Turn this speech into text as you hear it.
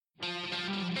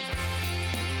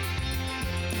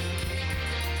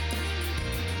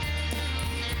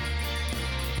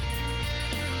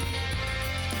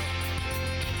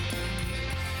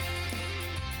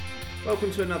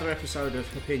Welcome to another episode of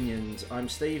Opinions. I'm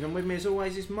Steve, and with me as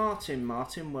always is Martin.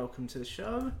 Martin, welcome to the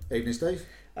show. Evening, Steve.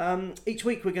 Each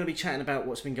week we're going to be chatting about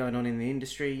what's been going on in the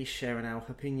industry, sharing our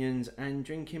opinions and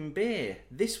drinking beer.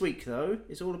 This week, though,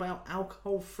 is all about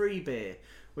alcohol-free beer,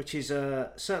 which is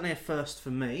certainly a first for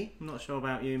me. I'm not sure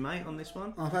about you, mate, on this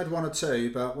one. I've had one or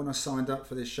two, but when I signed up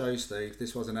for this show, Steve,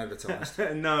 this wasn't advertised.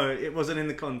 No, it wasn't in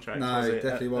the contract, No, was it? it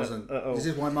definitely wasn't. This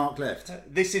is why Mark left.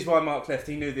 This is why Mark left.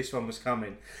 He knew this one was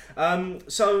coming.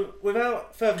 So,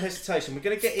 without further hesitation, we're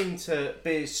going to get into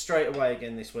beers straight away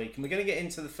again this week, and we're going to get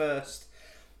into the first.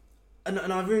 And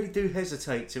I really do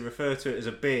hesitate to refer to it as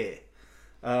a beer.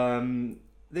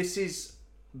 This is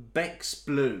Beck's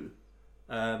Blue.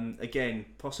 Again,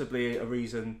 possibly a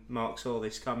reason Mark saw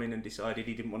this coming and decided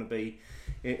he didn't want to be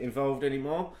involved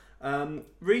anymore.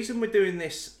 Reason we're doing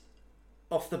this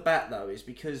off the bat, though, is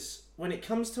because when it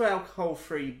comes to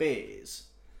alcohol-free beers,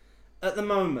 at the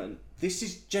moment, this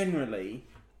is generally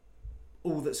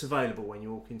all that's available when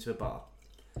you walk into a bar.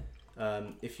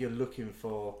 If you're looking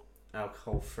for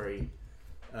alcohol-free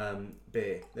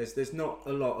beer, there's not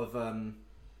a lot of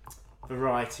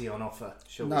variety on offer.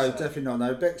 Shall we say? No, definitely not.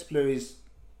 No, Beck's Blue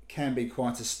can be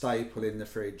quite a staple in the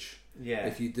fridge. Yeah.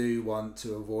 If you do want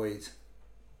to avoid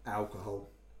alcohol.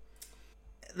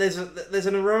 There's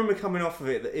an aroma coming off of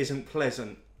it that isn't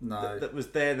pleasant. No. That was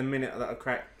there the minute that I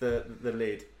cracked the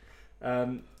lid.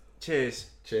 Cheers.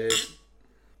 Cheers.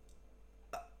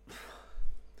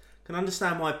 Can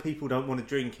understand why people don't want to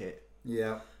drink it.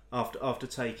 Yeah. After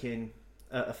taking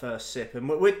a first sip,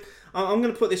 and I'm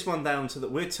going to put this one down to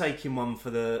that we're taking one for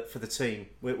the team.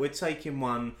 We're taking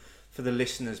one for the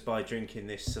listeners by drinking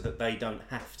this, so that they don't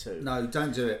have to. No,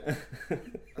 don't do it.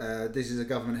 This is a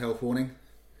government health warning.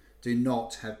 Do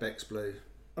not have Beck's Blue.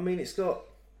 I mean, it's got.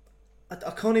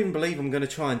 I can't even believe I'm going to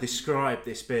try and describe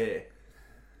this beer.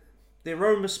 The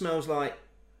aroma smells like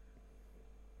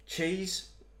cheese,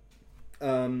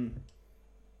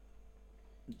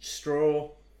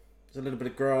 straw. There's a little bit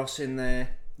of grass in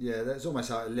there. Yeah, there's almost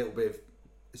like a little bit of.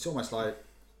 It's almost like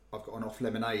I've got an off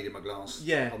lemonade in my glass.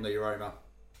 Yeah. On the aroma.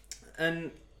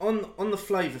 And on the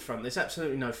flavour front, there's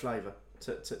absolutely no flavour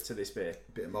to this beer.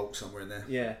 A bit of malt somewhere in there.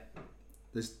 Yeah.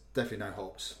 There's definitely no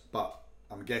hops, but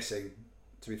I'm guessing,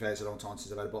 to be fair, it's a long time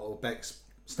since I've had a bottle of Beck's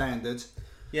Standard.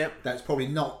 Yep. That's probably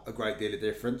not a great deal of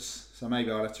difference, so maybe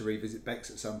I'll have to revisit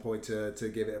Beck's at some point to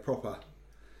give it a proper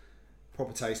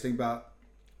tasting, but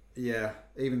yeah,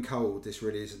 even cold, this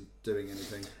really isn't doing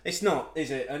anything. It's not,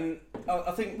 is it? And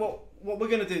I think what we're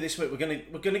going to do this week, we're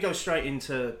going to go straight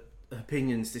into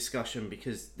opinions discussion,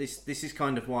 because this is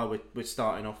kind of why we're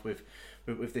starting off with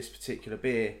this particular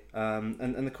beer.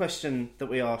 And the question that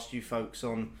we asked you folks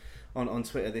on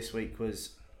Twitter this week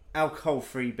was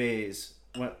alcohol-free beers,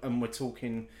 and we're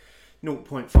talking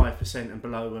 0.5% and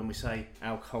below when we say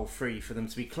alcohol-free, for them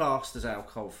to be classed as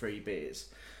alcohol-free beers.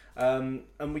 And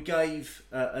we gave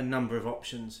a number of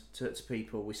options to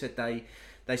people. We said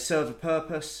they serve a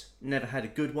purpose, never had a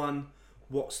good one,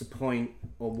 what's the point,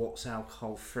 or what's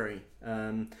alcohol-free.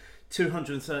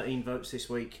 213 votes this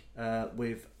week,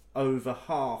 with over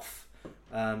half,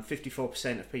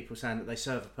 54% of people saying that they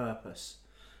serve a purpose.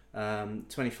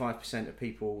 25% of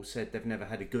people said they've never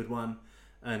had a good one,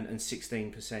 and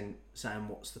 16% saying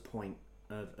what's the point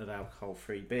of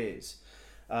alcohol-free beers.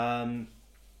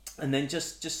 And then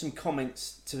just some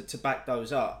comments to back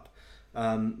those up.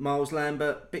 Miles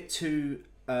Lambert, bit too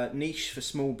niche for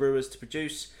small brewers to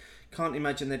produce. Can't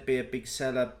imagine there'd be a big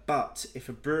seller, but if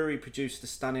a brewery produced a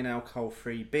stunning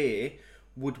alcohol-free beer,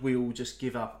 would we all just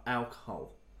give up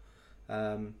alcohol?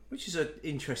 Which is an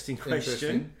interesting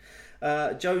question.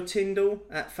 Joe Tyndall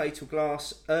at Fatal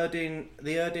Glass. The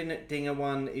Erdinger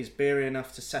one is beery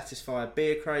enough to satisfy a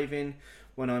beer craving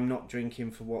when I'm not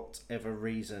drinking for whatever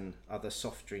reason. Other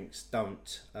soft drinks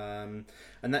don't. And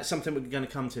that's something we're going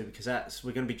to come to, because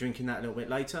we're going to be drinking that a little bit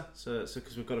later. So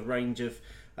because we've got a range of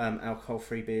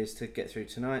alcohol-free beers to get through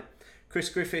tonight. Chris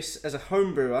Griffiths, as a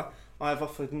home brewer, I've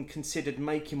often considered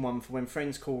making one for when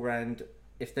friends call round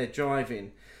if they're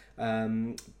driving,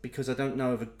 because I don't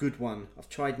know of a good one. I've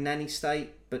tried Nanny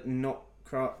State, but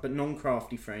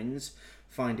non-crafty friends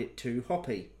find it too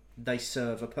hoppy. They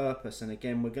serve a purpose, and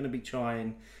again, we're going to be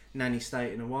trying Nanny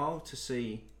State in a while to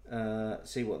see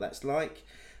what that's like.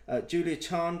 Julia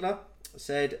Chandler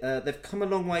said they've come a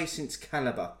long way since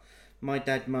Caliber. My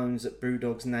dad moans that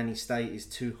Brewdog's Nanny State is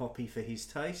too hoppy for his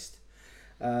taste.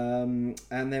 And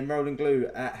then Roland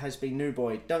Glue has been New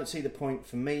Boy. Don't see the point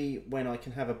for me when I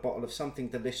can have a bottle of something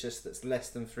delicious that's less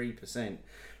than 3%.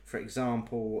 For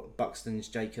example, Buxton's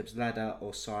Jacob's Ladder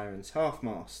or Siren's Half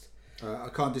Mast. I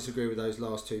can't disagree with those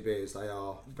last two beers. They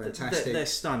are fantastic. They're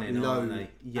stunning, low aren't they?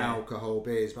 Yeah. alcohol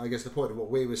beers. But I guess the point of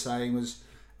what we were saying was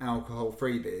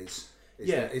alcohol-free beers.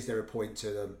 Is there a point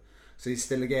to them? So it's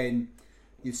still, again,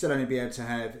 you'd still only be able to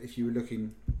have, if you were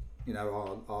looking,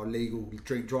 our legal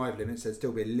drink drive limits, there'd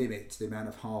still be a limit to the amount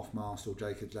of half-mast or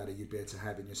Jacob's Ladder you'd be able to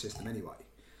have in your system anyway.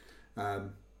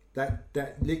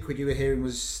 That liquid you were hearing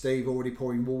was Steve already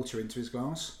pouring water into his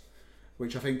glass,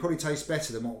 which I think probably tastes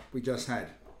better than what we just had.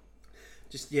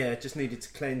 Just needed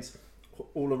to cleanse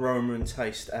all aroma and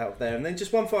taste out of there. And then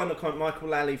just one final comment, Michael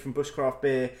Lally from Bushcraft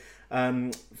Beer.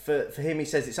 For him, he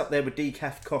says it's up there with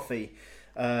decaf coffee.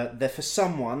 They're for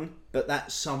someone, but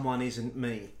that someone isn't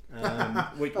me. I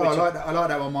like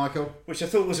that one, Michael. Which I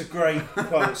thought was a great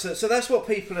quote. So that's what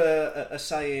people are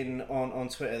saying on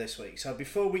Twitter this week. So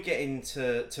before we get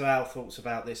into our thoughts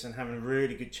about this and having a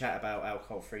really good chat about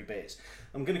alcohol-free beers,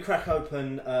 I'm going to crack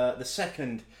open the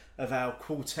second of our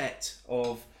quartet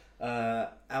of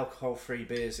alcohol-free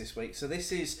beers this week. So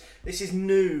this is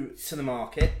new to the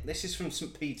market. This is from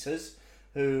St Peter's,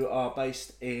 who are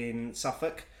based in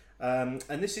Suffolk, and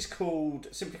this is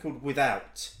simply called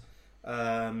Without.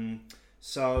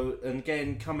 So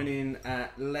again, coming in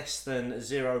at less than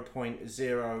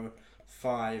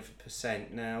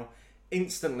 0.05%. Now,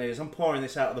 instantly, as I'm pouring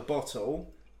this out of the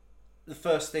bottle, the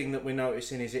first thing that we're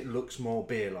noticing is it looks more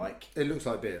beer-like. It looks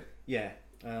like beer. Yeah.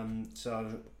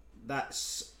 So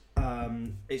that's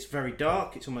it's very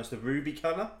dark. It's almost a ruby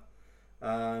colour.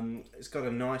 It's got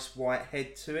a nice white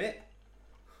head to it.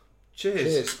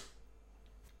 Cheers.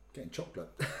 Getting chocolate.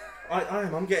 I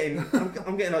am. I'm getting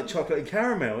like chocolate and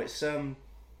caramel. It's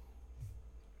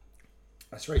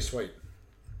That's very sweet.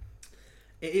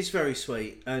 It is very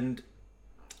sweet, and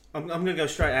I'm going to go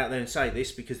straight out there and say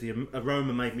this because the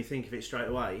aroma made me think of it straight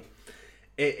away.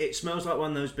 It smells like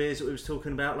one of those beers that we was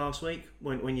talking about last week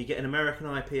when you get an American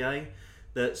IPA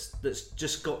that's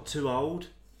just got too old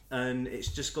and it's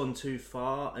just gone too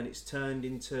far and it's turned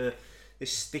into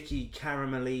this sticky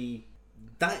caramelly.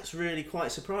 That's really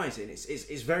quite surprising.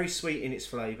 It's very sweet in its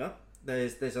flavour.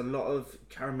 There's a lot of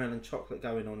caramel and chocolate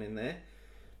going on in there.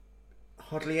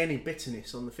 Hardly any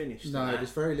bitterness on the finish. No, there's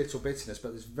very little bitterness,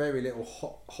 but there's very little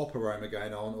hop aroma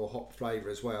going on, or hop flavour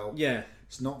as well. Yeah.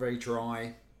 It's not very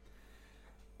dry.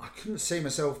 I couldn't see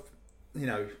myself,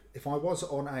 if I was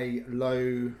on a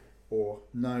low or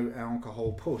no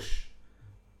alcohol push,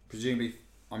 presumably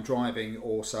I'm driving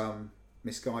or some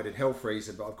misguided health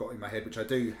reason that I've got in my head, which I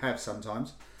do have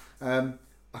sometimes, I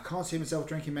can't see myself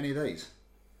drinking many of these.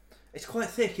 It's quite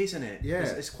thick, isn't it? Yeah.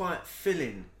 It's quite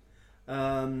filling.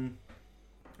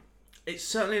 It's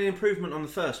certainly an improvement on the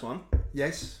first one.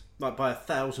 Yes. Like by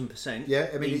 1,000%. Yeah,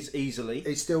 I mean, easily.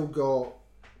 It's still got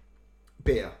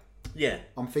beer. Yeah.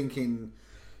 I'm thinking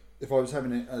if I was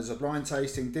having it as a blind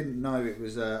tasting, didn't know it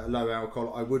was a low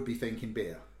alcohol, I would be thinking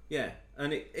beer. Yeah,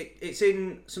 and it's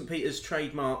in St Peter's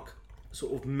trademark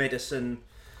sort of medicine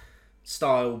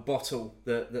style bottle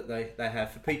that they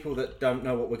have. For people that don't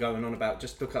know what we're going on about,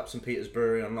 just look up St Peter's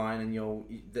Brewery online and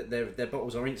their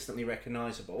bottles are instantly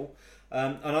recognisable.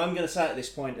 And I'm going to say at this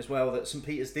point as well that St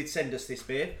Peter's did send us this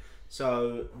beer,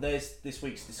 so there's this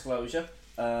week's disclosure.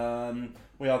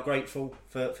 We are grateful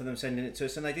for them sending it to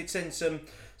us, and they did send some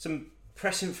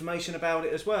press information about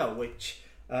it as well, which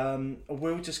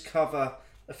we'll just cover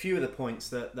a few of the points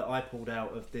that I pulled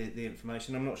out of the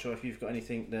information. I'm not sure if you've got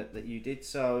anything that you did.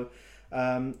 So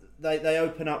they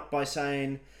open up by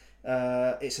saying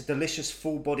it's a delicious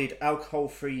full-bodied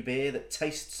alcohol-free beer that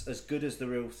tastes as good as the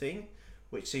real thing,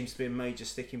 which seems to be a major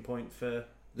sticking point for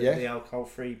the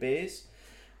alcohol-free beers.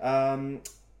 A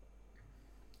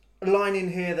line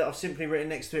in here that I've simply written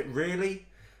next to it, really,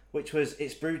 which was,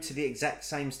 it's brewed to the exact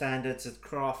same standards as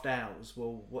craft ales.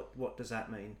 Well, what does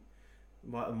that mean?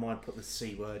 Might put the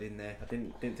C word in there. I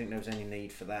didn't think there was any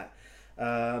need for that.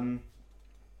 And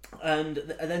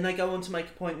then they go on to make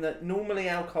a point that normally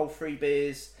alcohol-free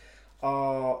beers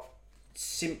are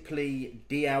simply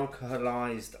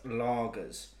de-alcoholized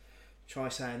lagers. Try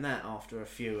saying that after a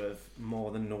few of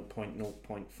more than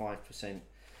 0.5%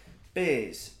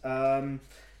 beers. And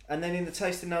then in the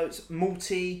tasting notes,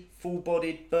 malty,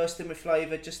 full-bodied, bursting with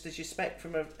flavour, just as you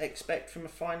expect from a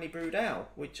finely brewed ale,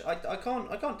 which I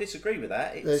can't disagree with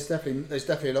that. There's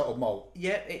definitely a lot of malt.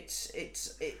 Yeah, it's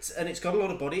and it's got a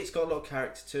lot of body. It's got a lot of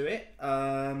character to it.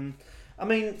 I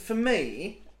mean, for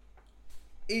me,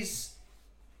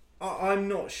 I'm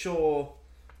not sure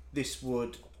this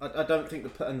would. I don't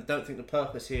think the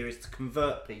purpose here is to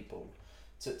convert people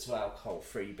to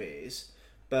alcohol-free beers.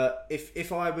 But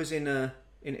if I was in a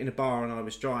bar and I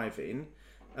was driving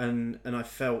and I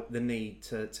felt the need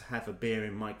to have a beer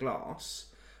in my glass,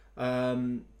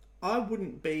 I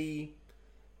wouldn't be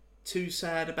too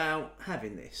sad about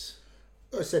having this.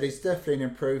 Like I said, it's definitely an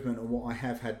improvement on what I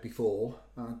have had before.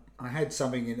 I had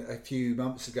something a few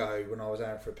months ago when I was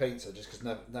out for a pizza, just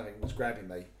because nothing was grabbing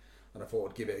me, and I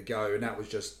thought I'd give it a go. And that was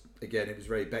just, again, it was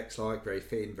very Beck's-like, very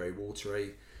thin, very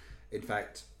watery. In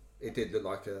fact, it did look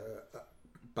like a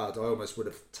Bud. I almost would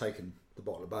have taken the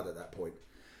bottle of Bud at that point.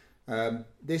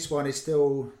 This one is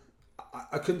still...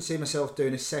 I couldn't see myself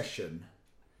doing a session,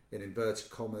 in inverted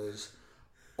commas,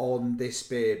 on this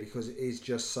beer because it is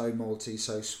just so malty,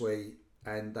 so sweet,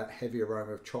 and that heavy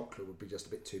aroma of chocolate would be just a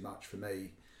bit too much for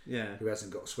me, who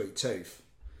hasn't got a sweet tooth.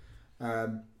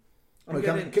 Coming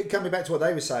back to what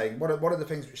they were saying, one of the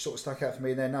things which sort of stuck out for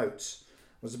me in their notes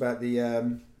was about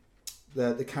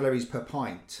the calories per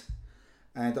pint,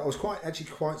 and I was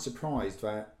quite surprised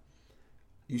that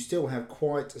you still have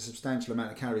quite a substantial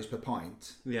amount of calories per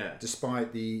pint,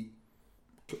 despite the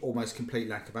almost complete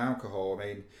lack of alcohol. I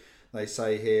mean, they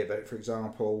say here that, for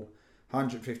example,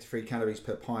 153 calories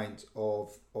per pint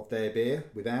of their beer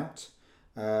without,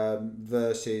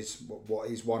 versus what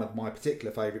is one of my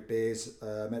particular favourite beers,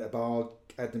 at a bar,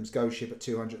 Adnams Ghost Ship at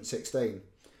 216.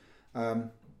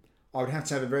 I would have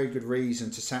to have a very good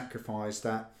reason to sacrifice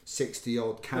that 60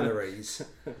 odd calories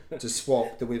to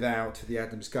swap the without for the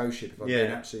Adnams Ghost Ship, if I'm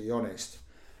being absolutely honest.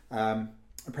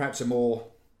 Perhaps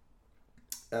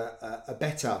a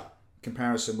better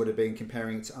comparison would have been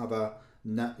comparing it to other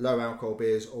low alcohol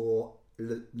beers or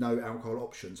no alcohol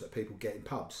options that people get in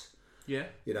pubs. Yeah.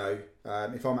 You know,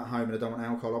 if I'm at home and I don't want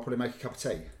alcohol, I'll probably make a cup of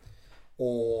tea,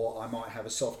 or I might have a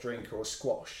soft drink or a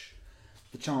squash.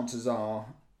 The chances are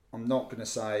I'm not going to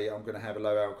say I'm going to have a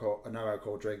no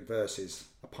alcohol drink versus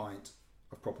a pint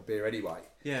of proper beer anyway.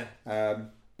 Yeah.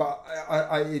 But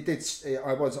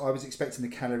I was expecting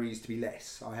the calories to be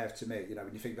less. I have to admit, you know,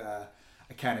 when you think about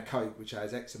a can of Coke, which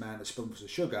has X amount of spoonfuls of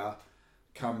sugar,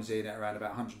 comes in at around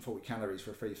about 140 calories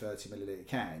for a 330 milliliter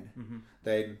can,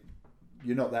 then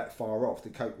you're not that far off. The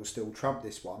Coke will still trump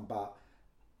this one, but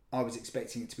I was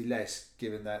expecting it to be less,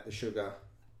 given that the sugar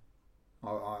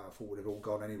I thought would have all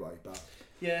gone anyway. But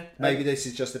maybe this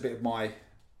is just a bit of my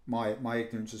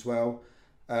ignorance as well.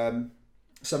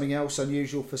 Something else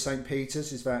unusual for St.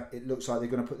 Peter's is that it looks like they're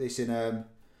going to put this in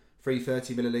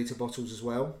 330 milliliter bottles as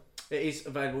well. It is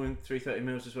available in 330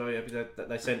 mils as well. Yeah, but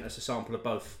they sent us a sample of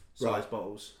both size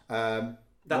bottles. I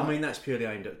mean, that's purely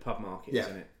aimed at the pub market,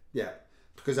 isn't it? Yeah,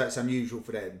 because that's unusual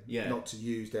for them. Yeah. Not to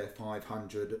use their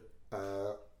 500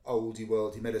 oldie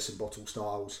worldy medicine bottle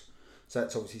styles. So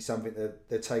that's obviously something that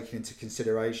they're taking into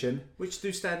consideration. Which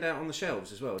do stand out on the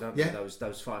shelves as well, don't they? Those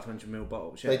 500ml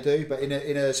bottles. They do, but in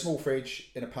a small fridge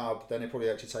in a pub, then they probably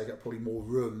actually take up probably more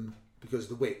room because of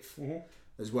the width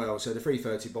as well. So the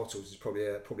 330 bottles is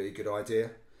probably a good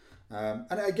idea. And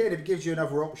again, if it gives you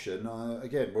another option,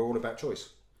 again, we're all about choice.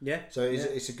 Yeah. So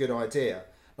it's a good idea.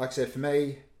 Like I said, for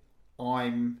me,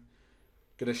 I'm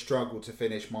going to struggle to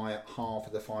finish my half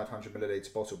of the 500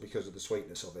 milliliter bottle because of the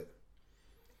sweetness of it.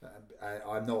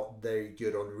 I'm not very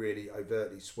good on really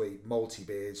overtly sweet malty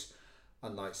beers,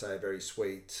 unlike, say, a very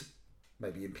sweet,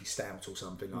 maybe Impey Stout or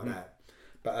something like that.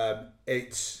 But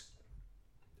it's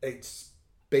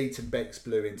beaten Beck's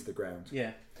Blue into the ground.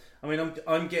 Yeah, I mean,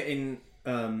 I'm getting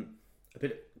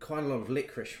quite a lot of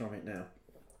licorice from it now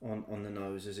on the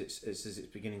nose as it's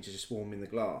beginning to just warm in the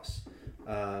glass.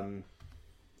 And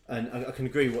I can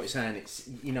agree with what you're saying. It's,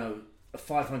 you know, a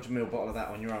 500ml bottle of that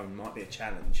on your own might be a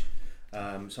challenge.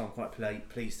 So I'm quite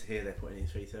pleased to hear they're putting in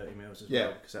 330 mils as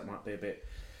well, because that might be a bit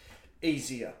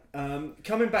easier.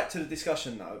 Coming back to the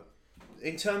discussion though,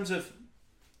 in terms of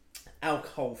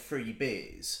alcohol-free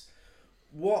beers,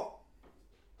 what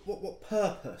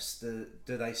purpose do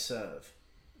they serve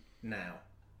now?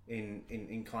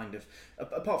 In kind of,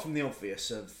 apart from the obvious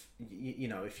of, you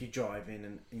know, if you're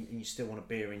driving and you still want a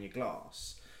beer in your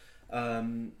glass,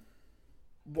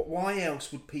 why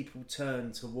else would people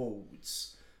turn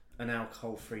towards an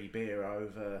alcohol-free beer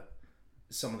over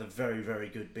some of the very, very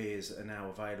good beers that are now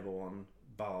available on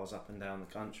bars up and down the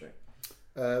country?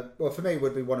 Well, for me, it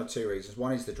would be one of two reasons.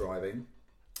 One is the driving.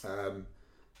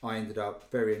 I ended up,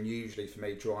 very unusually for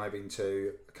me, driving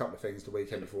to a couple of things the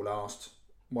weekend before last.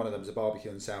 One of them was a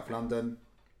barbecue in South London.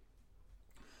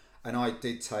 And I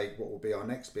did take what will be our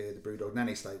next beer, the Brewdog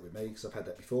Nanny State, with me, because I've had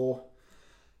that before.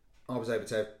 I was able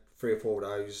to have 3 or 4 of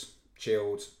those,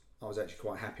 chilled. I was actually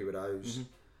quite happy with those.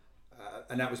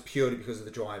 And that was purely because of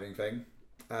the driving thing.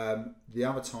 The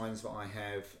other times that I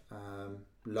have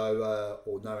lower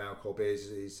or no alcohol beers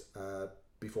is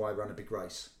before I run a big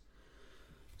race.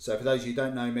 So for those of you who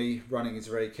don't know me, running is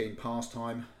a very keen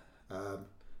pastime.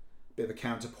 Bit of a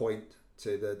counterpoint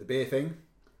to the beer thing.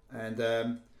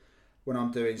 And when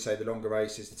I'm doing, say, the longer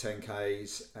races, the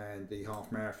 10Ks and the half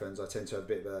marathons, I tend to have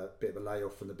a bit of a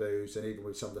layoff from the booze, and even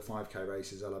with some of the 5K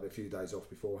races, I'll have a few days off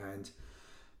beforehand.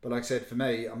 But like I said, for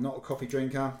me, I'm not a coffee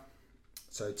drinker,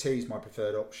 so tea is my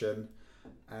preferred option,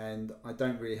 and I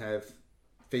don't really have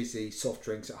fizzy soft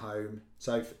drinks at home.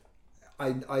 So I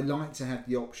like to have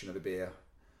the option of a beer,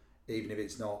 even if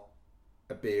it's not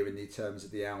a beer in the terms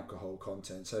of the alcohol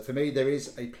content. So for me, there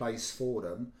is a place for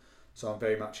them. So I'm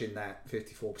very much in that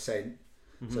 54%.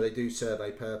 So they do serve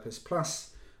a purpose.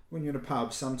 Plus, when you're in a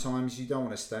pub, sometimes you don't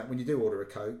want to stand. When you do order a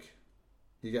Coke,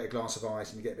 you get a glass of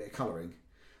ice and you get a bit of colouring.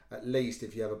 At least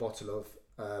if you have a bottle of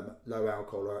low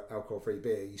alcohol or alcohol-free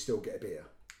beer, you still get a beer.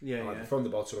 Either from the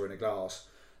bottle or in a glass.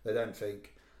 They don't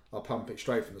think, I'll pump it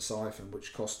straight from the siphon,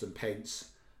 which costs them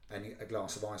pence, and a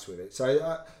glass of ice with it.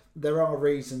 So there are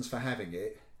reasons for having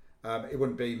it. It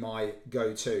wouldn't be my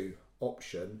go-to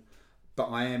option. But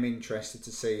I am interested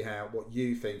to see what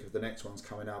you think of the next ones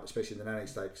coming up, especially in the Nanny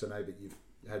State, because I know that you've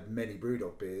had many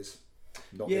Brewdog beers,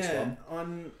 not this one.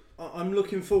 I'm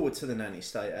looking forward to the Nanny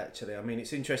State, actually. I mean,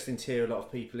 it's interesting to hear a lot of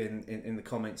people in the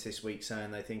comments this week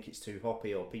saying they think it's too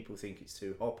hoppy, or people think it's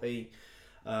too hoppy.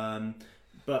 But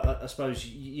I suppose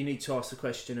you need to ask the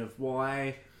question of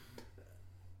why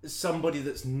somebody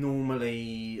that's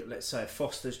normally, let's say, a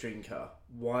Foster's drinker,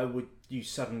 why would you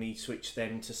suddenly switch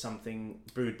them to something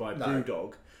brewed by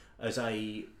Brewdog as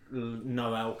a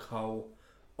no alcohol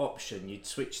option? You'd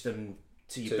switch them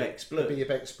to your Beck's Blue. It'd be your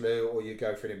Beck's Blue, or you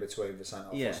go for an in between for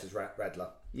something like Foster's Radler.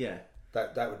 Yeah,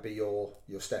 that would be your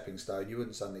stepping stone. You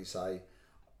wouldn't suddenly say,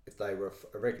 if they were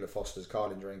a regular Foster's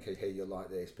Carling drinker, here you're like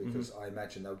this, because I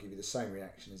imagine they'll give you the same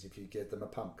reaction as if you give them a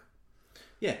punk.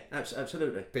 Yeah,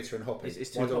 absolutely. Bitter and hoppy. It's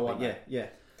too hoppy. Yeah.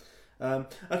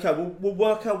 Okay, we'll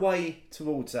work our way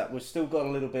towards that. We've still got a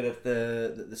little bit of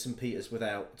the St Peters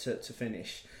without to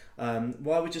finish.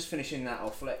 While we're just finishing that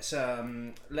off, let's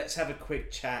have a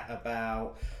quick chat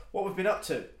about what we've been up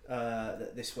to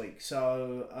this week.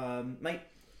 So, mate,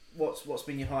 what's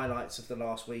been your highlights of the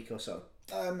last week or so?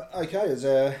 Okay, there's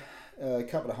a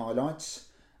couple of highlights.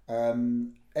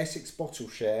 Essex Bottle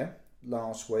Share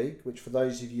last week, which for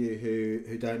those of you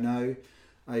who don't know,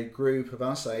 a group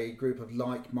of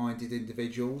like-minded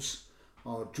individuals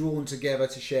are drawn together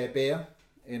to share beer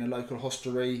in a local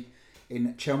hostelry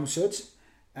in Chelmsford.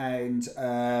 And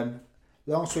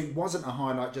last week wasn't a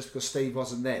highlight just because Steve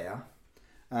wasn't there.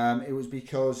 It was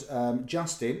because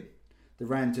Justin, the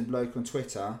random bloke on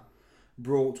Twitter,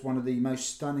 brought one of the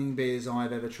most stunning beers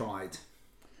I've ever tried.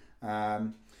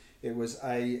 It was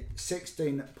a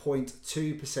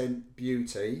 16.2%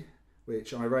 beauty,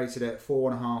 which I rated at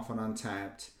 4.5 on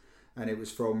Untapped, and it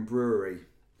was from Brewery.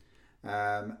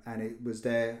 And it was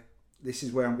there. This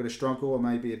is where I'm going to struggle, or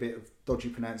maybe a bit of dodgy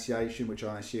pronunciation, which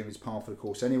I assume is par for the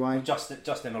course anyway.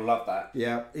 Justin will love that.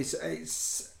 Yeah, it's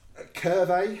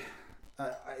Curve,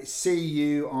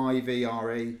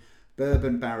 Cuivre,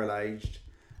 bourbon barrel aged.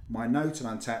 My note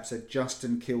on Untapped said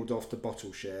Justin killed off the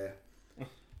bottle share.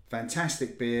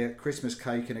 Fantastic beer, Christmas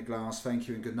cake in a glass, thank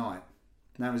you and good night.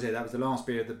 And that was it. That was the last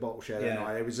beer of the bottle share that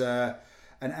night. It was an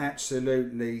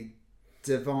absolutely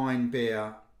divine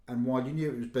beer, and while you knew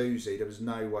it was boozy, there was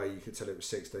no way you could tell it was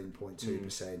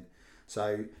 16.2%.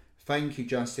 So thank you,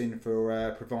 Justin,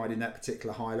 for providing that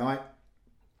particular highlight.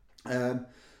 A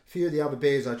few of the other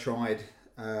beers I tried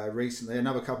recently,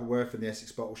 another couple were from the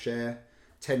Essex Bottle Share.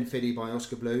 1050 by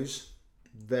Oscar Blues,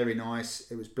 very nice.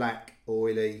 It was black,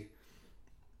 oily,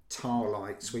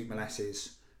 tar-like, sweet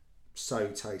molasses, so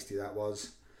tasty that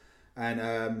was.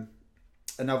 And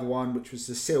another one which was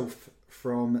the Sylph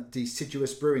from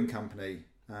Deciduous Brewing Company.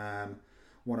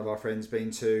 One of our friends been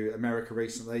to America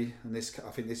recently, and I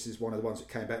think this is one of the ones that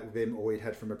came back with him, or he'd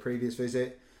had from a previous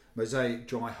visit. Mosaic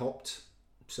dry hopped,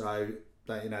 so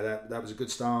that was a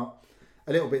good start.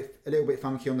 A little bit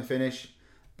funky on the finish.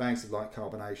 Bags of light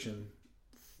carbonation,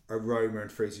 aroma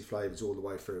and fruity flavours all the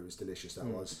way through. It was delicious, that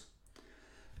was.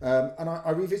 And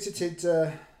I revisited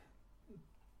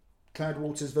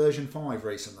Cloudwater's version 5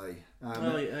 recently.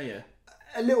 Yeah.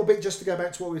 A little bit just to go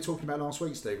back to what we were talking about last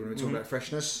week, Steve, when we were talking about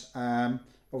freshness.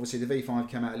 Obviously, the V5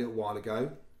 came out a little while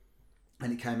ago,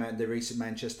 and it came out in the recent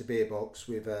Manchester Beer Box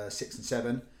with 6 and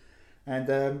 7. And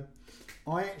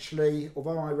I actually,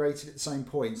 although I rated it the same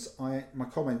points, my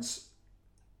comments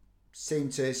seem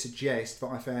to suggest that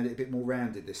I found it a bit more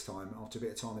rounded this time after a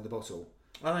bit of time in the bottle.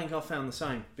 I think I found the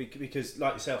same because,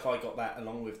 like yourself, I got that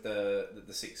along with the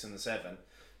 6 and the 7,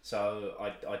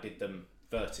 so I did them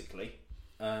vertically,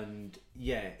 and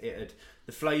the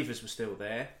flavours were still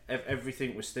there.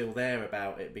 Everything was still there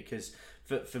about it, because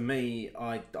for me,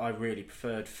 I really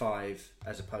preferred 5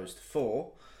 as opposed to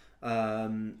 4.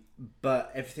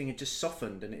 but everything had just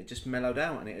softened and it had just mellowed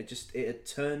out, and it had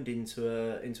turned into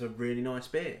a really nice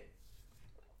beer.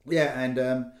 Yeah,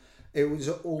 and it was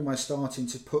almost starting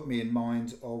to put me in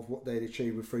mind of what they'd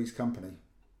achieved with Freeze Company,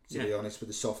 to be honest, with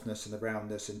the softness and the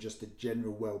roundness and just the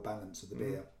general well balance of the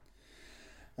beer.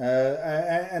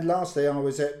 And lastly, I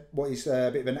was at what is a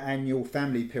bit of an annual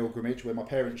family pilgrimage where my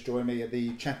parents joined me at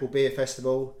the Chapel Beer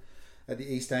Festival at the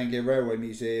East Anglia Railway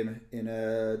Museum in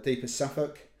deepest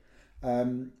Suffolk.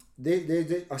 I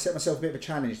set myself a bit of a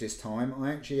challenge this time.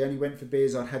 I actually only went for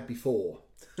beers I'd had before.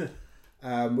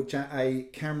 Which at a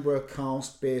Canberra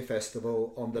Cask Beer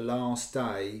Festival on the last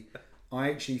day, I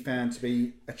actually found to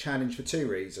be a challenge for two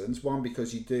reasons. One,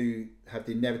 because you do have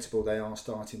the inevitable they are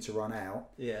starting to run out.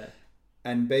 Yeah.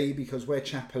 And B, because where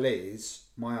Chapel is,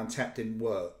 my Untapped didn't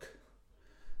work.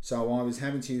 So I was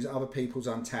having to use other people's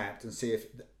Untapped and see if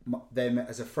them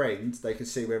as a friend, they could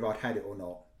see whether I'd had it or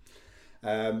not.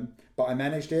 But I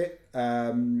managed it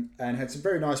and had some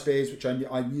very nice beers, which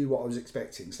I knew what I was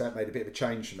expecting. So that made a bit of a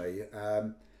change for me.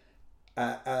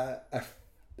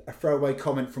 A throwaway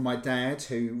comment from my dad,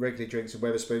 who regularly drinks at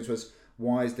Wetherspoons, was,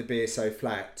 "Why is the beer so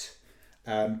flat?"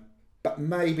 But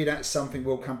maybe that's something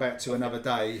we'll come back to another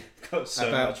day. Got so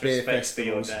about much beer respect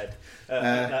festivals. for your dad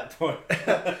at that point.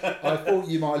 I thought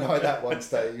you might like that one,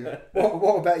 Steve.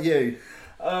 What about you?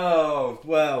 Oh,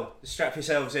 well, strap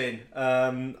yourselves in.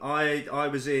 I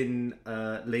was in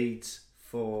Leeds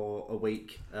for a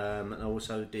week, and I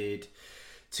also did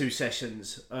 2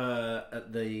 sessions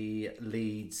at the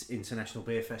Leeds International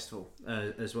Beer Festival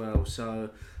as well. So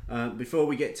before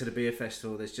we get to the beer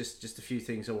festival, there's just a few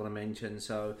things I want to mention.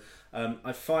 So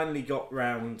I finally got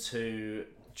round to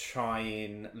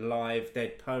trying live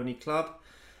Dead Pony Club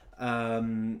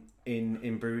in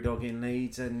Brewdog in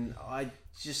Leeds, and I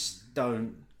just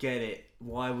don't get it.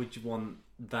 Why would you want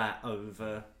that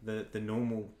over the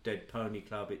normal Dead Pony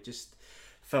Club? It just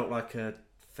felt like a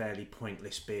fairly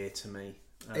pointless beer to me.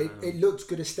 It looked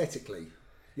good aesthetically.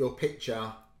 Your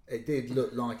picture, it did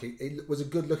look like it was a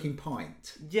good looking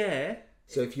pint. Yeah.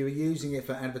 So if you were using it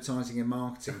for advertising and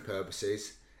marketing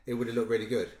purposes, it would have looked really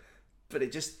good. But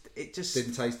it just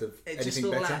didn't taste of it anything just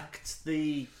better. lacked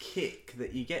the kick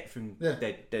that you get from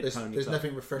Dead There's Pony there's Club.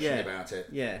 nothing refreshing about it.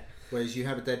 Yeah. Whereas you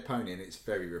have a dead pony and it's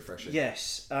very refreshing.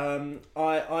 Yes.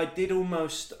 I did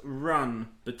almost run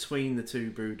between the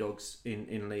two Brewdogs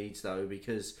in Leeds though,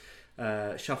 because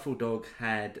Shuffle Dog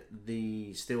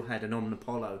still had an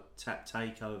Omnipollo tap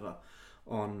takeover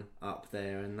on up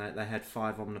there, and they had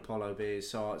 5 Omnipollo beers.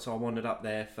 So I wandered up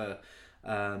there for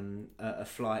a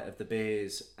flight of the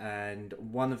beers, and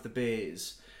one of the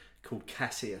beers called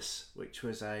Cassius, which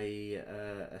was a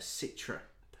Citra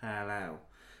Pale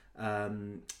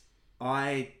Ale.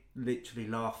 I literally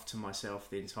laughed to myself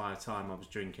the entire time I was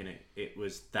drinking it. It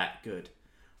was that good.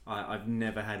 I've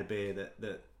never had a beer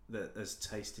that has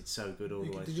tasted so good all the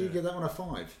way through. Did you give that one a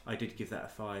 5? I did give that a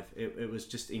 5. It was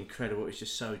just incredible. It was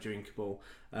just so drinkable.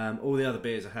 All the other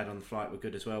beers I had on the flight were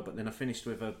good as well, but then I finished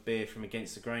with a beer from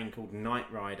Against the Grain called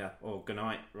Night Rider, or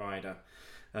Goodnight Rider,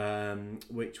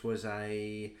 which was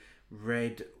a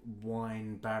red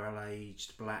wine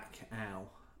barrel-aged black ale.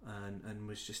 And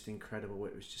was just incredible.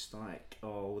 It was just like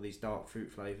all these dark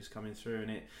fruit flavours coming through,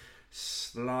 and it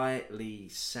slightly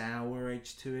sour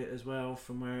edge to it as well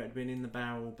from where it had been in the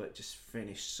barrel, but just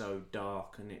finished so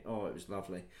dark, and it was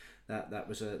lovely. That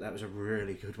was a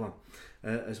really good one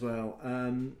as well.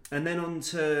 And then on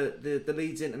to the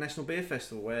Leeds International Beer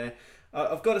Festival, where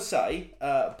I've got to say,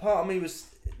 part of me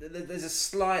there's a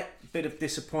slight bit of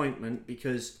disappointment,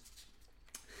 because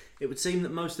it would seem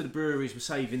that most of the breweries were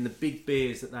saving the big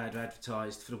beers that they had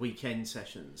advertised for the weekend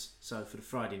sessions. So for the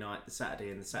Friday night, the Saturday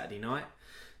and the Saturday night.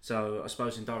 So I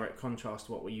suppose in direct contrast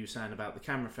to what were you saying about the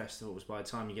Camera festivals, by the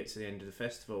time you get to the end of the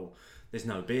festival, there's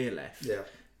no beer left. Yeah.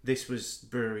 This was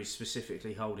breweries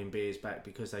specifically holding beers back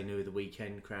because they knew the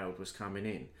weekend crowd was coming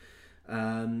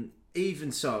in.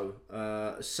 Even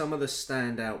so, some of the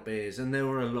standout beers, and there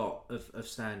were a lot of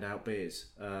standout beers.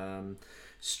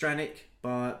 Stranick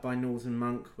by Northern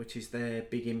Monk, which is their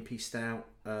Big Impy Stout,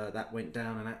 that went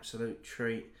down an absolute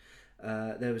treat.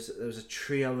 There was a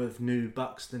trio of new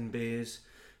Buxton beers: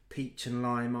 Peach and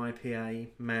Lime IPA,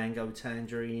 Mango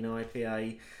Tangerine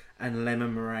IPA, and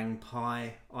Lemon Meringue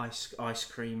Pie ice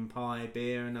cream pie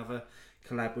beer. Another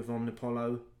collab with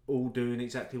Omnipollo, all doing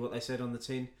exactly what they said on the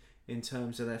tin in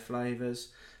terms of their flavours.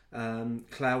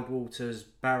 Cloudwater's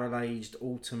barrel aged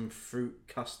autumn fruit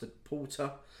custard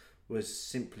porter was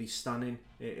simply stunning.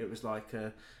 It was like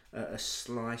a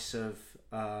slice of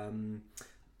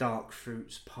dark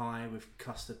fruits pie with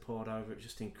custard poured over it,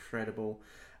 just incredible.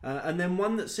 And then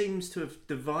one that seems to have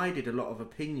divided a lot of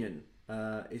opinion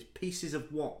is Pieces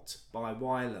of What by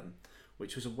Wylam,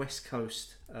 which was a West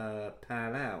Coast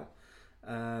pale ale,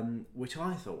 which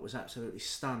I thought was absolutely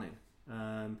stunning.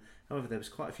 However, there was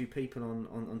quite a few people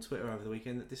on Twitter over the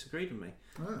weekend that disagreed with me.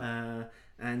 Oh.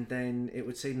 And then it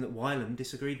would seem that Wylam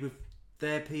disagreed with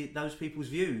those people's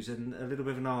views, and a little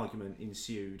bit of an argument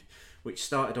ensued, which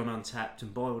started on Untapped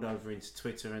and boiled over into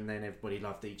Twitter, and then everybody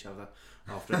loved each other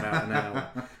after about an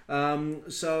hour.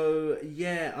 So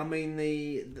yeah, I mean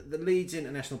the Leeds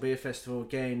International Beer Festival,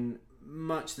 again,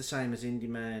 much the same as Indie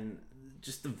Man.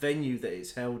 Just the venue that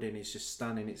it's held in is just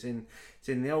stunning. It's in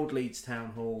the old Leeds Town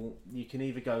Hall. You can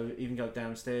even go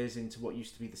downstairs into what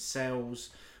used to be the cells,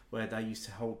 where they used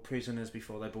to hold prisoners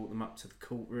before they brought them up to the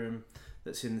courtroom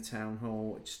that's in the town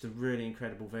hall. Just a really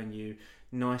incredible venue.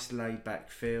 Nice laid back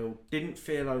feel. Didn't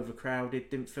feel overcrowded.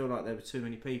 Didn't feel like there were too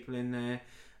many people in there.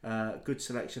 Good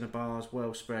selection of bars,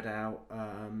 well spread out.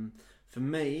 For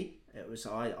me, it was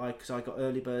because I got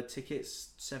early bird tickets,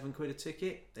 £7 a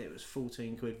ticket. It was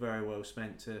 £14, very well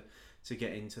spent to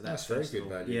get into that. That's festival.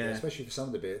 very good value, yeah, especially for some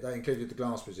of the beer. That included the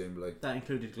glass, presumably. That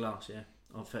included glass, yeah,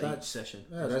 for each session.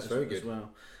 Yeah, that's very good as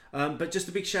well. But just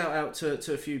a big shout out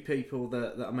to a few people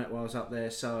that I met while I was up there.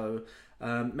 So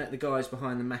met the guys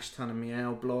behind the Mash Tun and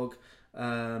Meow blog.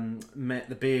 Met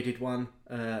the bearded one,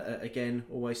 again,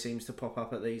 always seems to pop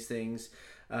up at these things.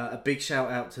 A big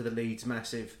shout out to the Leeds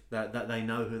Massive, that they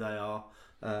know who they are.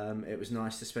 It was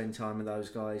nice to spend time with those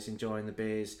guys, enjoying the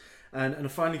beers, and I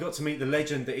finally got to meet the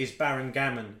legend that is Baron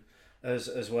Gammon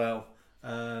as well.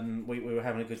 We were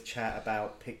having a good chat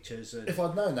about pictures. And if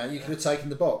I'd known that, you could have taken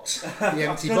the box, the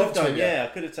empty box. Yeah,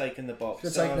 I could have taken the box.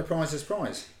 Could have taken the prize as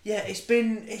prize. Yeah, it's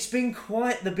been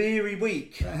quite the beery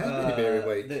week. It has been a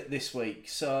beery week this week.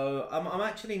 So I'm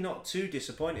actually not too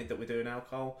disappointed that we're doing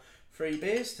alcohol-free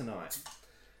beers tonight.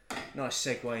 Nice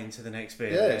segue into the next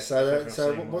beer. Yeah.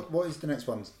 So what is the next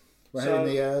one? We're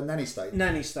having the Nanny State.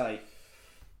 Nanny State.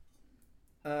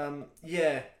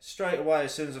 Yeah, straight away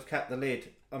as soon as I've capped the lid,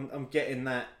 I'm getting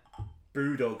that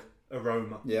Brewdog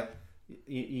aroma. Yeah.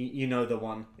 You know the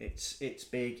one. It's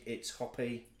big. It's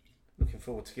hoppy. Looking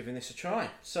forward to giving this a try.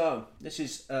 So this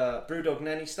is Brewdog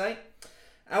Nanny State,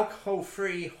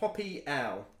 alcohol-free hoppy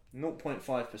ale,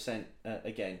 0.5%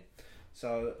 again.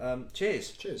 So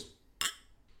cheers. Cheers.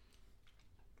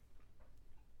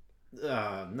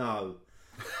 No.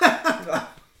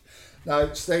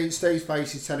 No, Steve's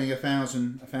face is telling a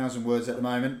thousand words at the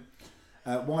moment.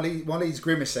 While he's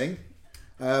grimacing,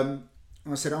 I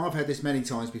said I've had this many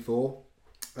times before.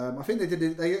 I think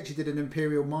they actually did an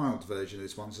imperial mild version of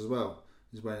this once as well.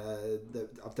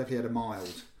 I've definitely had a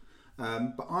mild,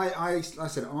 but I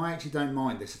said I actually don't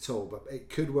mind this at all. But it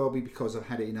could well be because I've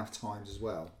had it enough times as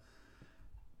well.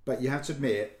 But you have to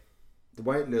admit, the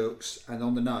way it looks and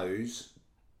on the nose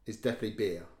is definitely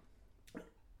beer.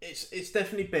 It's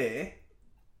definitely beer.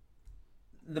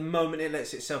 The moment it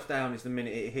lets itself down is the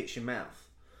minute it hits your mouth.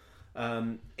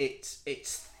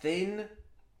 It's thin.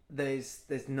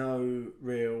 There's no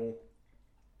real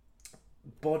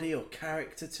body or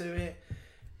character to it.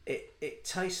 It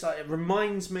tastes like, it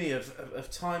reminds me of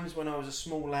times when I was a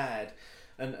small lad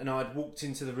and I'd walked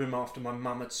into the room after my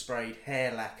mum had sprayed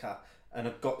hair lacquer and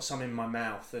I'd got some in my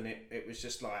mouth and it was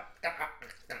just like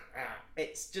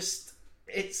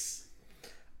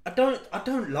I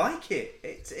don't like it.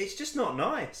 It's just not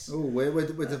nice. Oh, we're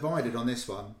divided on this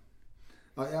one.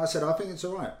 I said I think it's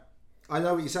all right. I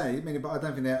know what you're saying. I mean, but I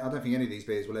don't think any of these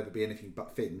beers will ever be anything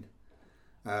but thin.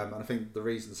 And I think the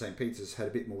reason St. Peter's had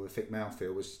a bit more of a thick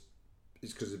mouthfeel is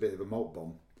because it's a bit of a malt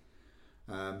bomb.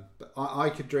 But I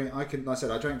could drink. Like I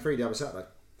said, I drank 3 the other Saturday.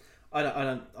 I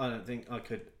don't think I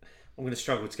could. I'm going to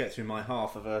struggle to get through my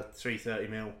half of a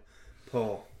 330ml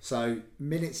pour. So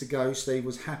minutes ago, Steve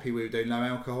was happy we were doing no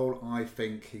alcohol. I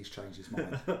think he's changed his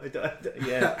mind.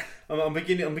 Yeah, I'm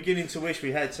beginning to wish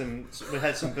we had some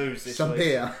booze this some week.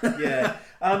 Beer. Yeah.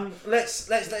 Let's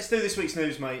do this week's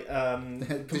news, mate.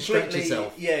 Distract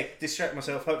yourself. Yeah, distract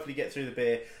myself. Hopefully, get through the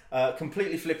beer.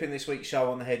 Completely flipping this week's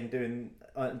show on the head and doing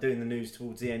the news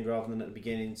towards the end rather than at the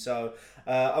beginning. So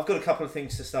I've got a couple of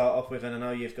things to start off with, and I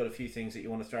know you've got a few things that you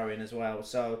want to throw in as well.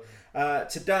 So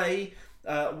today.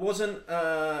 Wasn't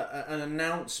an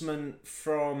announcement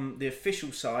from the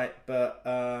official site, but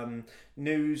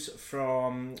news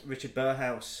from Richard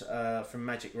Burhouse from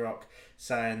Magic Rock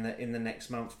saying that in the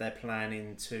next month they're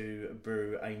planning to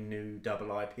brew a new double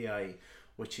IPA,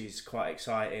 which is quite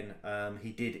exciting.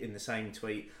 He did in the same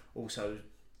tweet also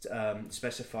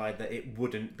specified that it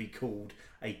wouldn't be called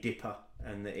a dipper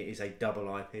and that it is a double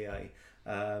IPA.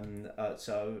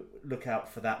 So look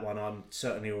out for that one. I'm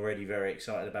certainly already very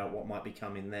excited about what might be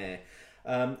coming there.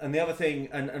 And the other thing,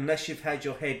 and unless you've had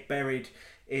your head buried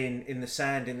in the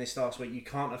sand in this last week, you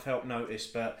can't have helped notice,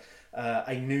 but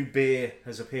a new beer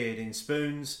has appeared in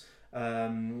Spoons.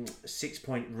 6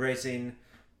 Point Resin,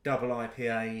 double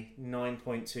IPA,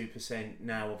 9.2%,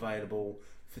 now available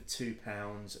for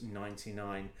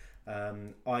 £2.99.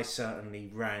 I certainly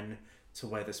ran to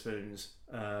Wetherspoons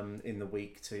in the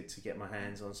week to get my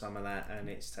hands on some of that, and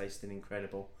it's tasting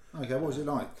incredible. Okay, what was it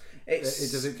like?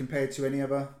 Does it compare to any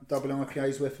other double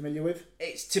IPAs we're familiar with?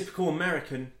 It's typical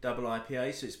American double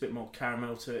IPA, so it's a bit more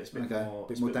caramel to it. It's a bit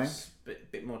more dank.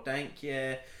 Bit more dank,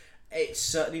 yeah. It's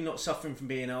certainly not suffering from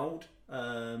being old.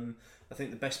 I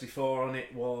think the best before on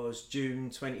it was June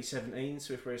 2017.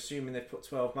 So if we're assuming they've put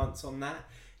 12 months on that,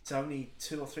 it's only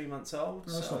 2 or 3 months old.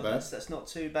 That's so not bad. That's not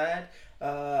too bad.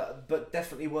 But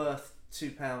definitely worth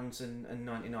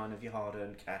 £2.99 of your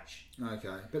hard-earned cash.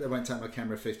 Okay, but they won't take my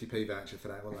camera 50p voucher for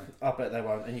that, will they? I bet they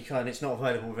won't, and you can't. It's not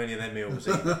available with any of their meals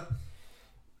either.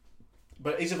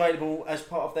 But it's available as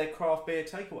part of their craft beer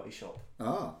takeaway shop.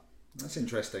 Ah, that's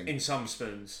interesting. In some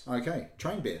Spoons. Okay,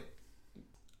 train beer.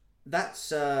 That's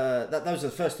those are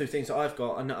the first two things that I've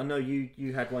got. I know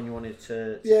you had one you wanted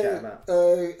to chat about.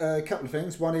 A couple of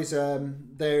things. One is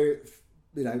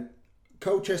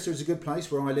Colchester is a good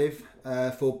place where I live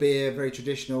for beer, very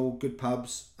traditional, good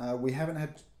pubs. We haven't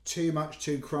had too much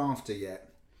too crafty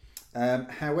yet.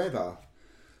 However,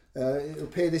 it will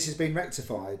appear this has been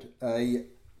rectified. A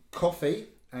coffee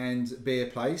and beer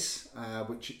place,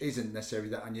 which isn't necessarily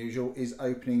that unusual, is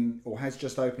opening or has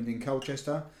just opened in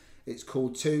Colchester. It's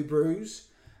called Two Brews.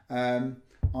 I've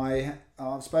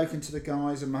spoken to the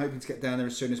guys. I'm hoping to get down there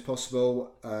as soon as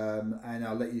possible, and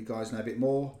I'll let you guys know a bit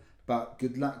more. But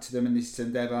good luck to them in this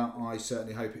endeavour. I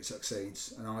certainly hope it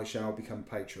succeeds, and I shall become a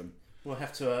patron. We'll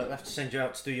have to send you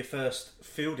out to do your first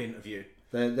field interview.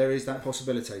 There is that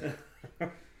possibility. I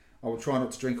will try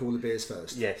not to drink all the beers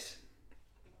first. Yes.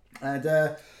 And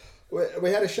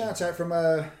we had a shout out from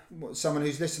someone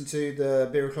who's listened to the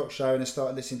Beer O'Clock show and has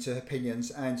started listening to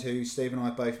Opinions, and who Steve and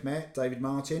I both met, David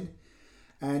Martin.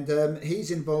 And he's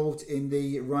involved in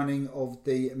the running of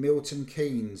the Milton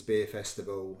Keynes Beer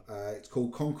Festival. It's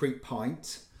called Concrete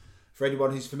Pint. For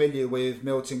anyone who's familiar with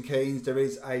Milton Keynes, there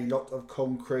is a lot of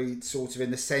concrete sort of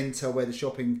in the centre where the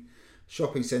shopping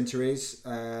centre is.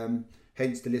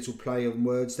 Hence the little play on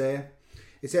words there.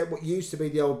 It's at what used to be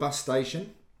the old bus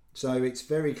station. So it's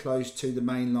very close to the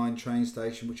mainline train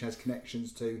station, which has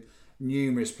connections to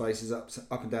numerous places up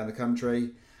and down the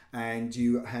country. And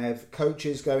you have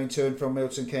coaches going to and from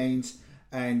Milton Keynes,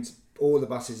 and all the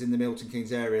buses in the Milton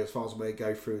Keynes area, as far as where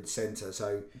go through the centre.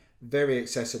 So very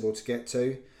accessible to get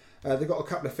to. They've got a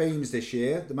couple of themes this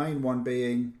year. The main one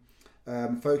being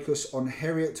focus on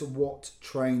Heriot Watt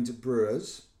trained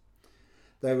brewers.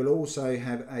 They will also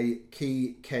have a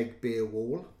key keg beer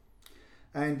wall.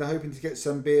 And they're hoping to get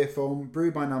some beer from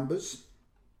Brew by Numbers,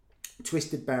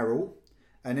 Twisted Barrel,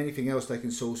 and anything else they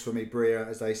can source from Ibrea,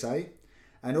 as they say.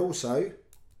 And also,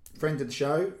 friend of the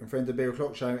show and friend of the Beer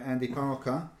O'Clock show, Andy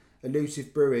Parker,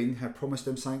 Elusive Brewing, have promised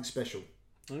them something special.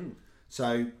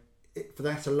 So for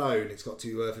that alone, it's got to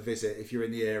be worth a visit if you're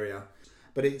in the area.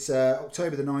 But it's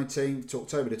October the 19th to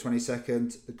October the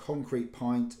 22nd, the Concrete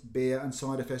Pint Beer and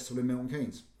Cider Festival in Milton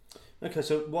Keynes. Okay,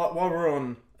 so while we're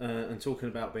on and talking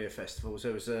about beer festivals,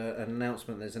 there was an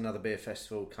announcement. There's another beer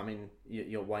festival coming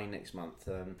your way next month.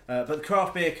 But the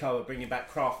Craft Beer Co are bringing back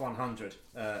Craft 100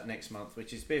 next month,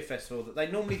 which is a beer festival that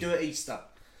they normally do at Easter.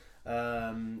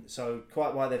 So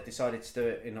quite why they've decided to do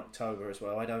it in October as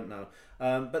well, I don't know.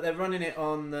 But they're running it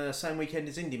on the same weekend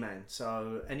as Indie Man.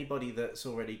 So anybody that's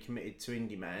already committed to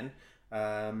Indie Man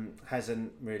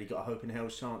hasn't really got a hope in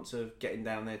hell's chance of getting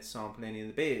down there to sample any of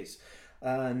the beers.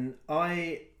 And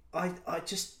I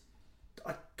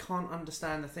can't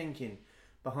understand the thinking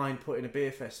behind putting a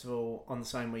beer festival on the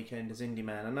same weekend as Indie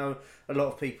Man. I know a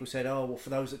lot of people said, oh well, for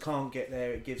those that can't get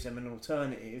there, it gives them an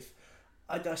alternative.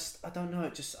 I don't know.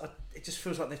 It just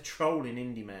feels like they're trolling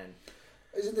Indie Man.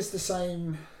 Isn't this the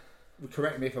same?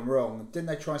 Correct me if I'm wrong. Didn't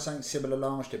they try something similar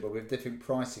last year, but with different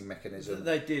pricing mechanism?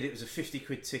 They did. It was a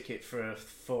 £50 ticket for a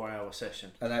 4-hour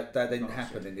session, and that didn't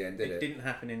happen in the end, did it? It didn't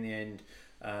happen in the end.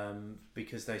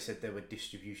 Because they said there were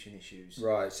distribution issues.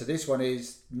 Right, so this one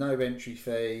is no entry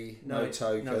fee, no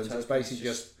tokens. It's basically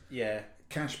just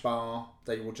cash bar.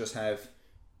 They will just have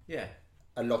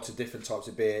a lot of different types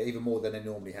of beer, even more than they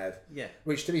normally have. Yeah.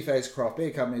 Which, to be fair, as a craft beer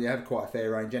company, they have quite a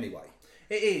fair range anyway.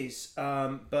 It is,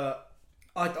 but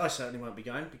I certainly won't be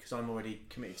going because I'm already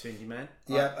committed to Indie Man.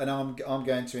 Yeah, and I'm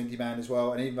going to Indie Man as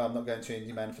well. And even though I'm not going to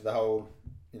Indie Man for the whole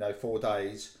 4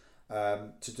 days.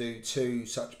 To do 2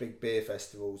 such big beer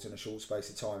festivals in a short space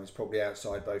of time is probably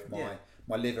outside both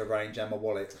my liver range and my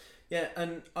wallet. Yeah,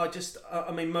 and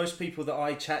I mean, most people that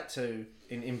I chat to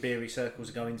in beery circles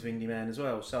are going to Indie Man as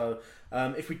well. So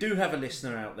if we do have a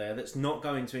listener out there that's not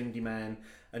going to Indie Man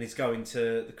and is going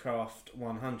to the Craft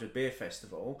 100 Beer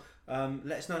Festival,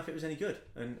 let us know if it was any good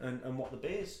and what the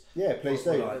beers. Yeah, please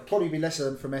do. Like. Probably be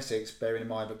lesser from Essex, bearing in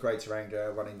mind that Greater Anglia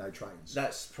are running no trains.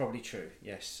 That's probably true.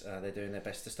 Yes, they're doing their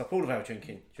best to stop all of our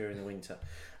drinking during the winter.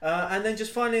 And then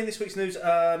just finally in this week's news,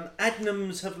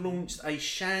 Adnams have launched a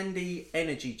Shandy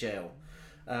Energy Gel.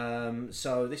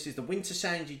 So this is the Winter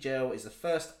Shandy Gel. Is the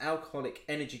first alcoholic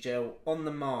energy gel on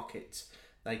the market,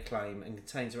 they claim, and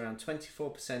contains around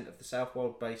 24% of the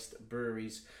Southwold-based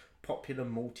brewery's popular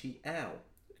malty ale,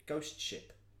 Ghost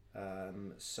Ship.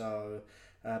 Been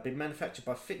manufactured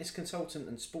by fitness consultant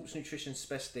and sports nutrition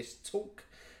specialist Talk,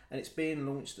 and it's being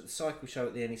launched at the Cycle Show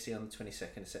at the NEC on the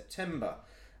 22nd of September.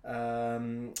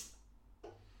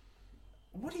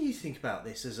 What do you think about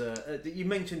this? As you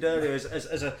mentioned earlier,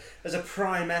 as a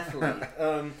prime athlete,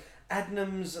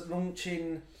 Adnams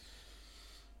launching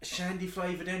shandy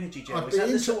flavoured energy gel. Is that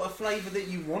the sort of flavour that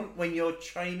you want when you're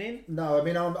training? No, I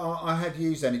mean I have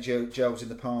used energy gels in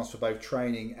the past for both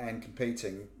training and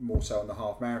competing, more so on the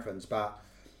half marathons. But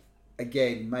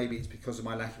again, maybe it's because of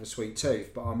my lack of a sweet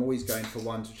tooth. But I'm always going for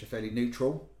ones which are fairly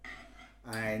neutral,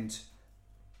 and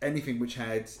anything which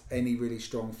had any really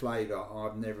strong flavour,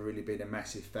 I've never really been a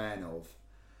massive fan of.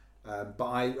 But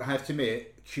I have to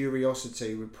admit,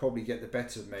 curiosity would probably get the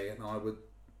better of me, and I would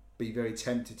be very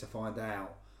tempted to find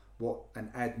out what an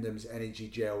Adnams energy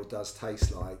gel does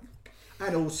taste like,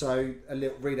 and also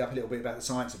read up a little bit about the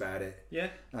science about it. Yeah.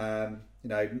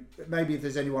 Maybe if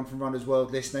there's anyone from Runners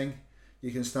World listening,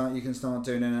 you can start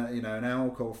doing an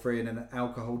alcohol free and an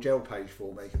alcohol gel page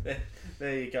for me.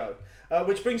 There you go.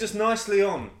 Which brings us nicely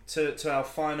on to our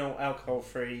final alcohol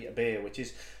free beer, which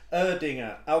is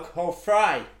Erdinger Alcohol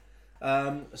Frei.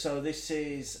 So this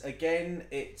is, again,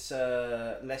 it's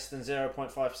less than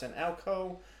 0.5%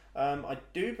 alcohol. I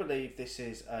do believe this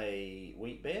is a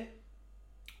wheat beer.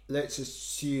 Let's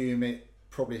assume it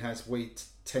probably has wheat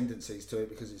tendencies to it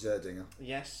because it's Erdinger.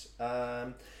 Yes.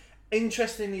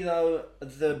 Interestingly though,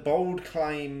 the bold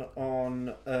claim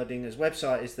on Erdinger's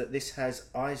website is that this has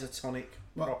isotonic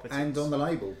properties. And on the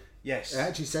label. Yes. It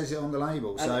actually says it on the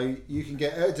label. So you can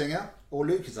get Erdinger or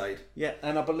Lucozade. Yeah,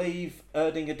 and I believe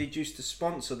Erdinger did used to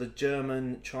sponsor the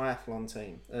German triathlon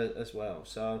team as well.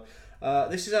 So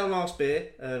this is our last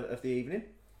beer of the evening.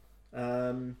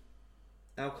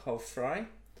 Alcohol free.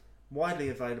 Widely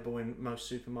available in most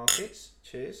supermarkets.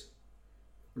 Cheers.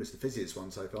 Well, it's the fizziest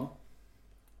one so far.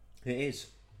 It is.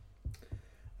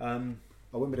 I wouldn't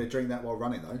be able to drink that while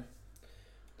running though.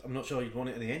 I'm not sure you'd want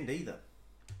it at the end either.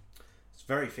 It's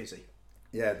very fizzy.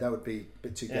 Yeah, that would be a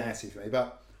bit too gassy for me,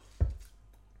 but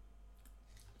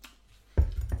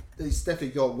it's definitely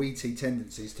got wheaty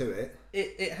tendencies to it.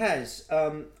 It has.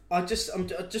 I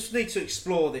just need to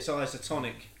explore this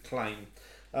isotonic claim.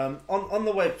 On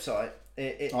the website.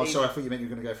 Sorry, I thought you meant you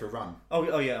were going to go for a run.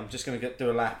 Oh yeah, I'm just going to do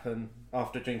a lap and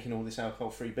after drinking all this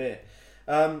alcohol-free beer.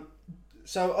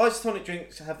 So isotonic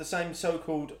drinks have the same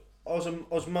so-called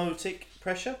osmotic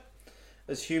pressure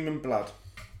as human blood,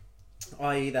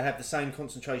 i.e. they have the same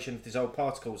concentration of dissolved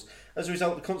particles. As a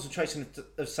result, the concentration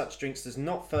of such drinks does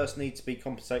not first need to be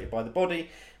compensated by the body,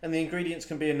 and the ingredients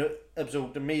can be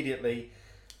absorbed immediately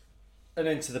and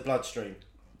enter the bloodstream.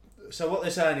 So what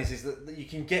they're saying is that you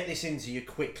can get this into you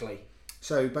quickly.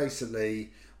 So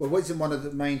basically, one of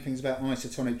the main things about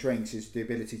isotonic drinks is the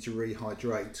ability to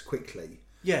rehydrate quickly.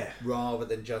 Yeah. Rather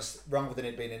than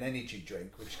it being an energy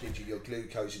drink, which gives you your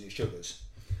glucose and your sugars.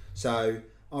 So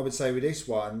I would say with this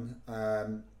one, I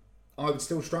would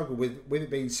still struggle with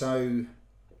it being so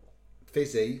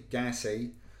fizzy,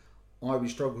 gassy. I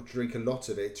would struggle to drink a lot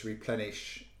of it to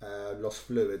replenish lost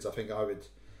fluids. I think I would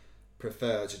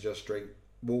prefer to just drink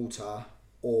water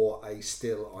or a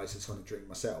still isotonic drink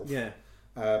myself. Yeah.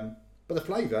 But the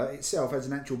flavour itself as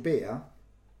an actual beer,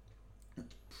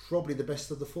 probably the best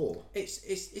of the four.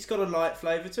 It's got a light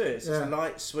flavour to it. It's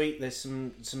light, sweet. There's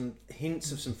some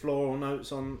hints of some floral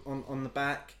notes on the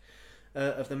back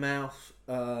of the mouth.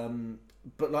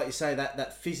 But like you say,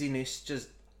 that fizziness just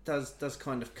does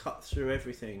kind of cut through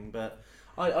everything. But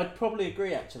I'd probably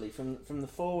agree actually from the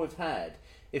four we've had.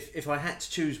 If I had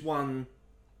to choose one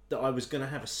that I was going to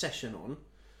have a session on,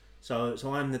 so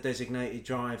I'm the designated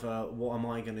driver. What am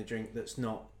I going to drink that's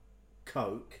not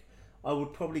Coke? I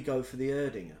would probably go for the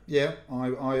Erdinger. Yeah,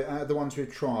 I the ones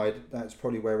we've tried, that's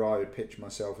probably where I would pitch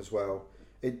myself as well.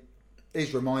 It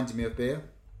is reminding me of beer.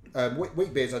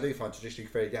 Wheat beers I do find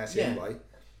traditionally very gassy anyway,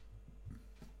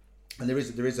 and there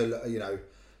is a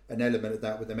an element of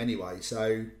that with them anyway.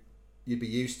 So you'd be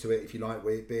used to it if you like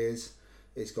wheat beers.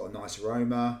 It's got a nice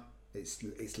aroma. It's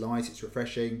light. It's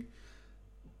refreshing.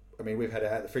 I mean, we've had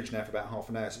it out of the fridge now for about half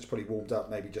an hour, so it's probably warmed up,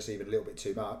 maybe just even a little bit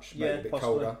too much, maybe a bit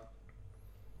possibly colder.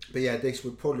 But yeah, this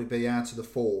would probably be out of the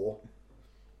 4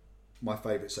 my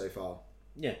favourite so far.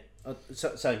 Yeah,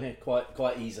 same here,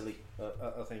 quite easily,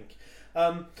 I think.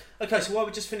 Okay, so while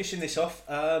we're just finishing this off,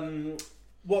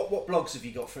 what blogs have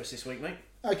you got for us this week, mate?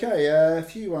 Okay, a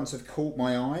few ones have caught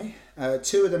my eye.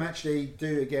 2 of them actually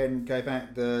do again go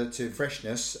back to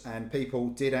freshness, and people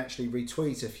did actually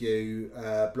retweet a few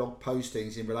blog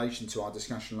postings in relation to our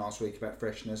discussion last week about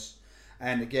freshness.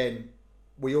 And again,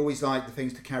 we always like the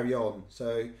things to carry on.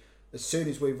 So as soon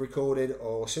as we've recorded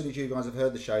or as soon as you guys have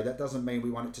heard the show, that doesn't mean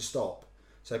we want it to stop.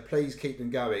 So please keep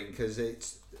them going, because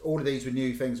it's all of these were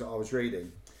new things that I was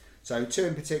reading. So 2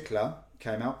 in particular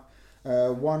came up.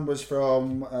 One was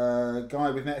from a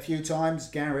guy we've met a few times,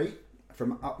 Gary,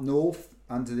 from up north,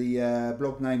 under the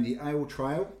blog name The Ale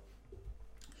Trail.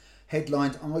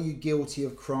 Headlined, "Are you guilty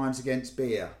of crimes against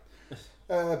beer?"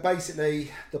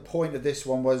 Basically, the point of this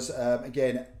one was,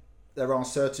 again, there are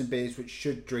certain beers which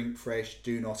should drink fresh,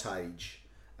 do not age.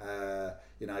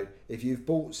 If you've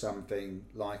bought something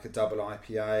like a double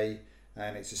IPA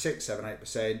and it's a 6, 7,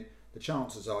 8%, the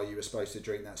chances are you were supposed to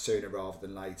drink that sooner rather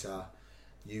than later.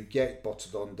 You get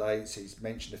bottled on dates. He's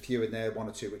mentioned a few in there, 1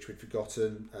 or 2 which we'd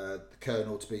forgotten. The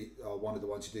Colonel are one of the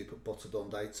ones who do put bottled on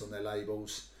dates on their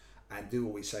labels, and do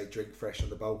always say drink fresh on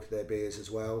the bulk of their beers as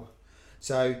well.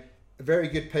 So a very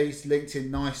good piece, linked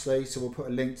in nicely. So we'll put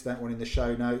a link to that one in the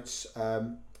show notes.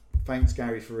 Thanks,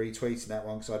 Gary, for retweeting that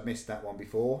one, because I'd missed that one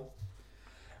before.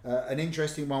 An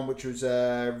interesting one which was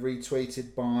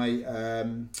retweeted by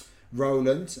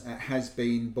Roland at Has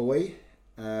Been Boy.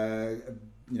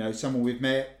 Someone we've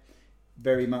met,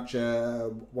 very much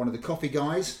one of the coffee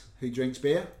guys who drinks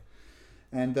beer,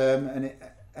 and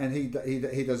he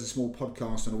does a small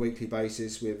podcast on a weekly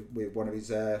basis with one of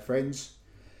his friends.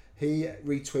 He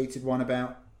retweeted one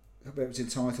about, it was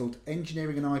entitled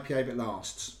 "Engineering an IPA That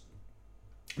Lasts."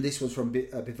 This was from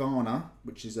Bivana,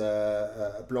 which is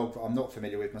a blog that I'm not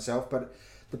familiar with myself, but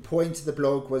the point of the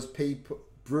blog was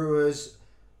brewers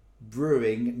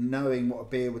brewing, knowing what a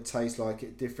beer would taste like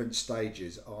at different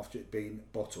stages after it been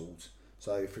bottled.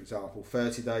 So, for example,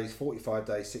 30 days, 45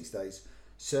 days, 6 days,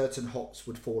 certain hops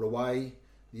would fall away,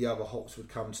 the other hops would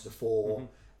come to the fore. Mm-hmm.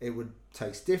 It would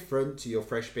taste different to your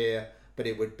fresh beer, but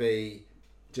it would be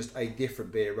just a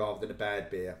different beer rather than a bad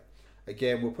beer.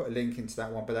 Again, we'll put a link into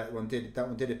that one, but that one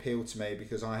did appeal to me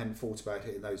because I hadn't thought about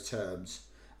it in those terms,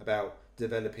 about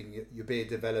developing your beer,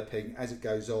 developing as it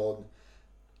goes on,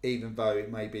 even though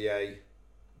it may be a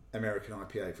American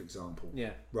IPA, for example,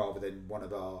 rather than one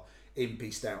of our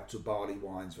impy stouts or barley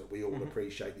wines that we all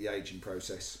appreciate the aging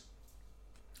process.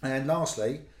 And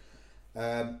lastly,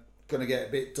 going to get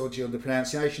a bit dodgy on the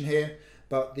pronunciation here,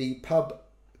 but the pub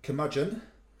Curmudgeon,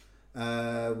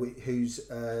 whose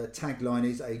tagline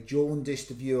is "A jaundiced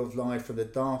view of life from the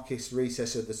darkest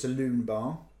recess of the saloon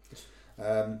bar."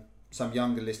 Some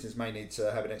younger listeners may need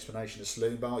to have an explanation of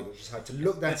saloon bar. You'll just have to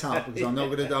look that up, because I'm not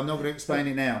going to explain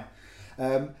it now.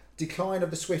 Decline of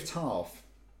the Swift Half.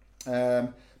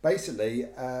 Basically,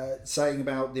 saying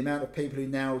about the amount of people who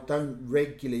now don't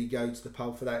regularly go to the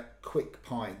pub for that quick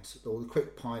pint, or the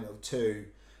quick pint or 2,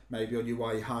 maybe on your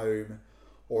way home,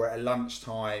 or at a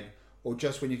lunchtime, or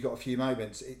just when you've got a few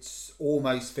moments. It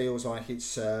almost feels like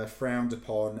it's frowned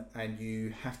upon, and you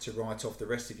have to write off the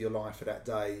rest of your life for that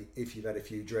day if you've had a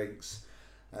few drinks,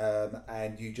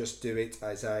 and you just do it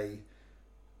as a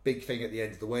big thing at the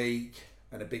end of the week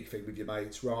and a big thing with your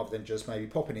mates, rather than just maybe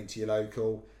popping into your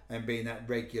local and being that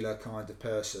regular kind of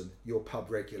person, your pub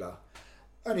regular.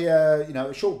 Only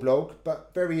a short blog,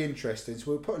 but very interesting.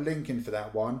 So we'll put a link in for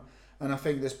that one, and I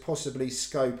think there's possibly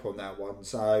scope on that one.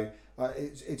 So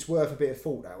it's worth a bit of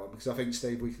thought, that one, because I think,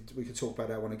 Steve, we could talk about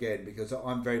that one again, because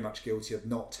I'm very much guilty of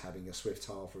not having a Swift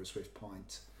Half or a Swift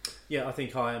Pint. Yeah, I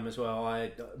think I am as well.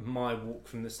 My walk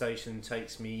from the station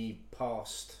takes me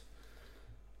past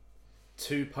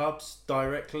 2 pubs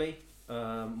directly,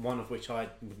 one of which I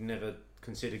would never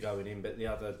consider going in, but the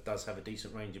other does have a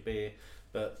decent range of beer,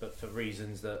 but for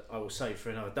reasons that I will save for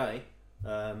another day,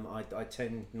 I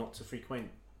tend not to frequent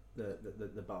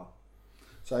the bar.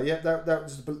 So yeah, that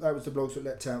was the blogs that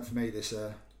leapt out for me this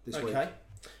week. Okay.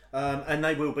 And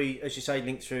they will be, as you say,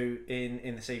 linked through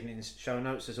in this evening's show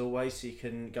notes as always, so you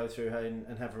can go through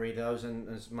and have a read of those, and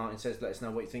as Martin says, let us know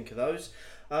what you think of those.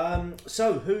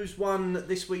 So who's won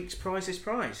this week's prize?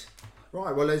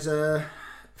 Right, well, there's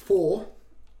 4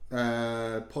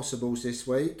 possibles this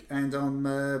week, and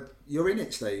you're in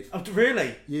it, Steve. Oh,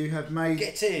 really? You have made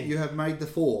the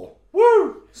 4.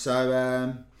 Woo!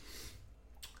 So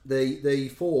the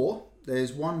 4,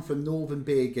 there's one from Northern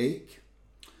Beer Geek,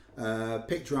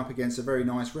 Picture up against a very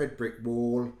nice red brick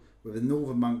wall with a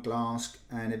Northern Monk glass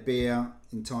and a beer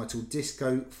entitled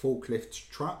Disco Forklift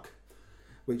Truck,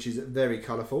 which is very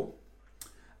colourful.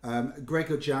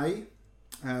 Gregor J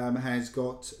has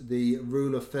got the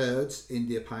Rule of Thirds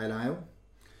India Pale Ale,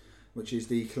 which is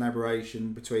the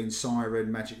collaboration between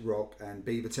Siren, Magic Rock and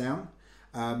Beavertown.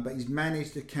 But he's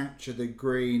managed to capture the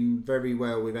green very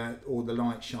well without all the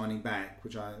light shining back,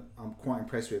 which I'm quite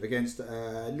impressed with. Against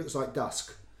it looks like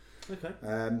dusk. Okay.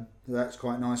 That's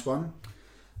quite a nice one.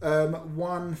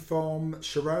 One from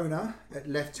Sharona at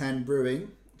Left Hand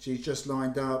Brewing. She's just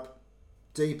lined up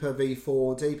Deeper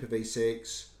V4, Deeper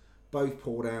V6, both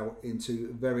poured out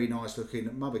into very nice looking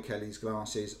Mother Kelly's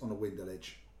glasses on a window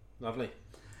ledge. Lovely.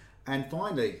 And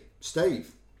finally,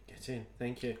 Steve. Get in,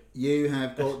 thank you. You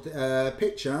have got a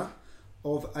picture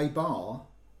of a bar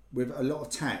with a lot of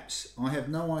taps. I have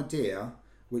no idea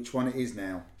which one it is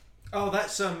now. Oh,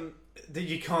 that's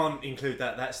you can't include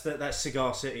that. That's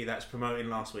Cigar City. That's promoting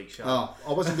last week's show. Oh,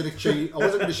 I wasn't going to choose. I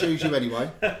wasn't going to choose you anyway.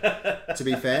 To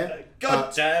be fair,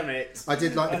 God damn it! I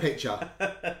did like the picture.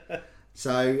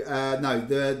 So no,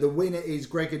 the winner is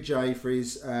Gregor J for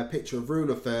his picture of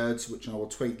Rule of Thirds, which I will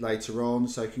tweet later on.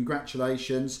 So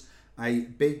congratulations! A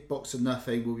big box of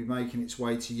nothing will be making its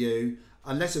way to you,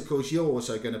 unless of course you're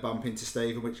also going to bump into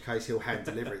Steve, in which case he'll hand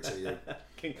deliver it to you.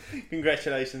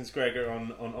 Congratulations, Gregor,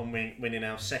 on winning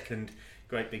our second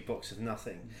great big box of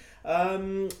nothing.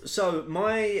 So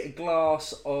my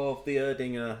glass of the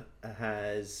Erdinger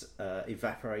has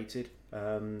evaporated.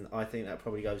 I think that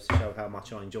probably goes to show how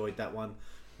much I enjoyed that one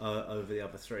over the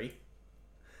other three.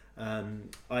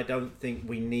 I don't think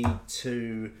we need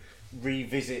to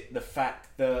revisit the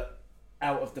fact that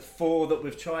out of the four that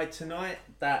we've tried tonight,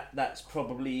 that's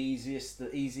probably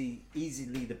easily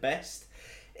the best.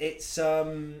 It's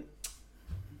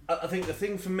I think the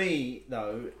thing for me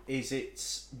though is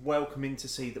it's welcoming to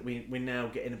see that we're now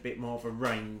getting a bit more of a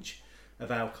range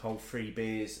of alcohol-free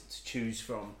beers to choose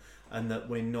from, and that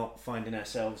we're not finding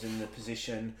ourselves in the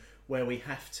position where we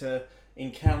have to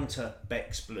encounter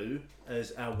Beck's Blue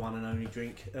as our one and only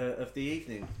drink of the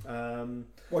evening.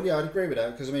 Well, yeah, I'd agree with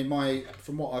that, because I mean,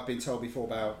 from what I've been told before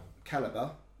about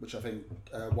Caliber, which I think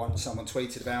someone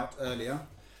tweeted about earlier,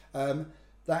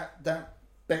 that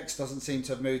Beck's doesn't seem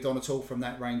to have moved on at all from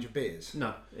that range of beers.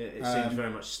 No, it seems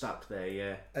very much stuck there.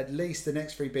 Yeah. At least the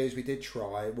next three beers we did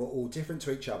try were all different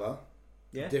to each other.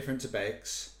 Yeah. Different to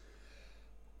Beck's.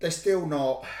 They're still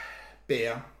not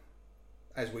beer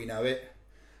as we know it,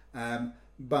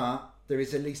 but there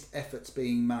is at least efforts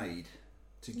being made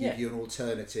to give you an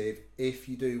alternative if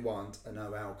you do want a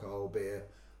no alcohol beer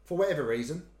for whatever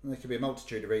reason. And there could be a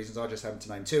multitude of reasons. I just happened to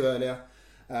name two earlier.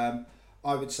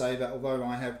 I would say that although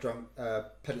I have drunk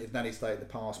plenty of Nanny State in the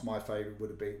past, my favourite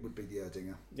would be the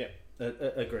Erdinger. Yeah,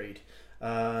 agreed.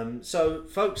 So,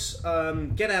 folks,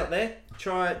 get out there,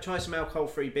 try some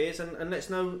alcohol-free beers, and let us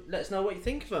know what you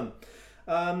think of them.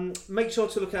 Make sure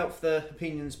to look out for the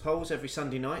opinions polls every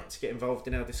Sunday night to get involved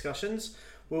in our discussions.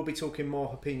 We'll be talking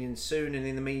more opinions soon, and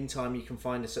in the meantime, you can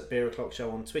find us at Beer O'Clock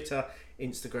Show on Twitter,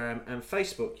 Instagram, and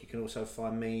Facebook. You can also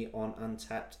find me on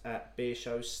Untapped at Beer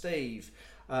Show Steve.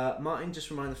 Martin, just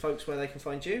remind the folks where they can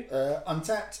find you.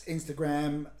 Untapped,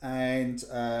 Instagram, and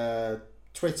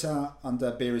Twitter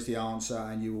under Beer is the Answer,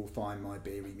 and you will find my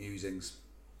beery musings.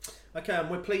 Okay, and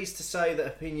we're pleased to say that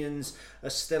Opinions are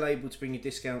still able to bring you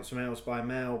discounts from Ales by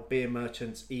Mail, Beer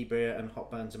Merchants, eBeer, and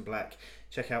Hot Burns and Black.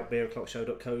 Check out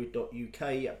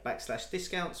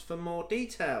beeroclockshow.co.uk/discounts for more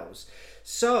details.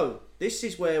 So, this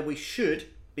is where we should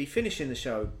be finishing the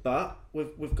show, but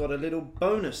we've got a little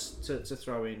bonus to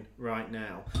throw in right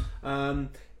now.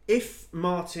 If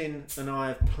Martin and I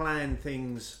have planned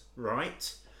things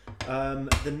right,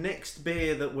 the next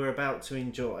beer that we're about to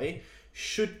enjoy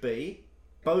should be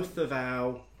both of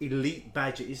our elite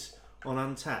badges on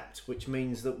Untapped, which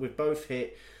means that we've both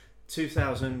hit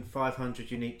 2,500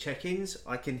 unique check-ins.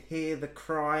 I can hear the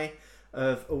cry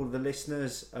of all the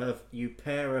listeners of you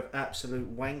pair of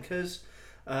absolute wankers.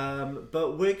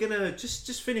 But we're gonna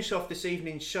just finish off this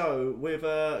evening's show with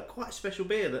quite a special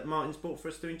beer that Martin's bought for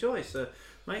us to enjoy. So,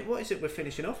 mate, what is it we're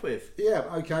finishing off with? Yeah,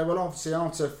 okay. Well, obviously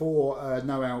after four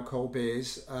no alcohol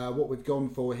beers, what we've gone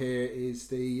for here is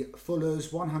the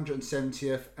Fuller's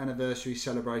 170th anniversary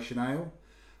celebration ale,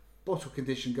 bottle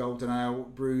conditioned golden ale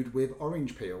brewed with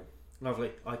orange peel.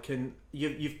 Lovely.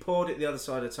 You've poured it the other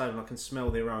side of the table. I can smell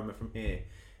the aroma from here.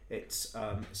 It's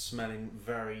smelling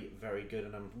very, very good,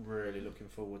 and I'm really looking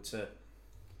forward to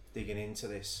digging into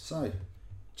this. So,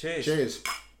 cheers. Cheers.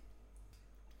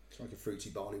 It's like a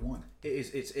fruity barley wine. It is.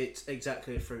 It's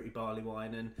exactly a fruity barley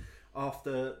wine, and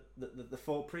after the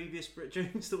 4 previous Brit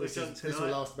drinks that we've done tonight. This will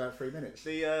last about 3 minutes.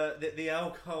 The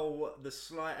alcohol, the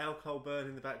slight alcohol burn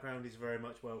in the background is very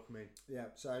much welcoming. Yeah,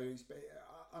 so it's,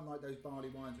 unlike those barley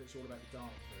wines, which are all about the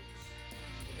dark fruits,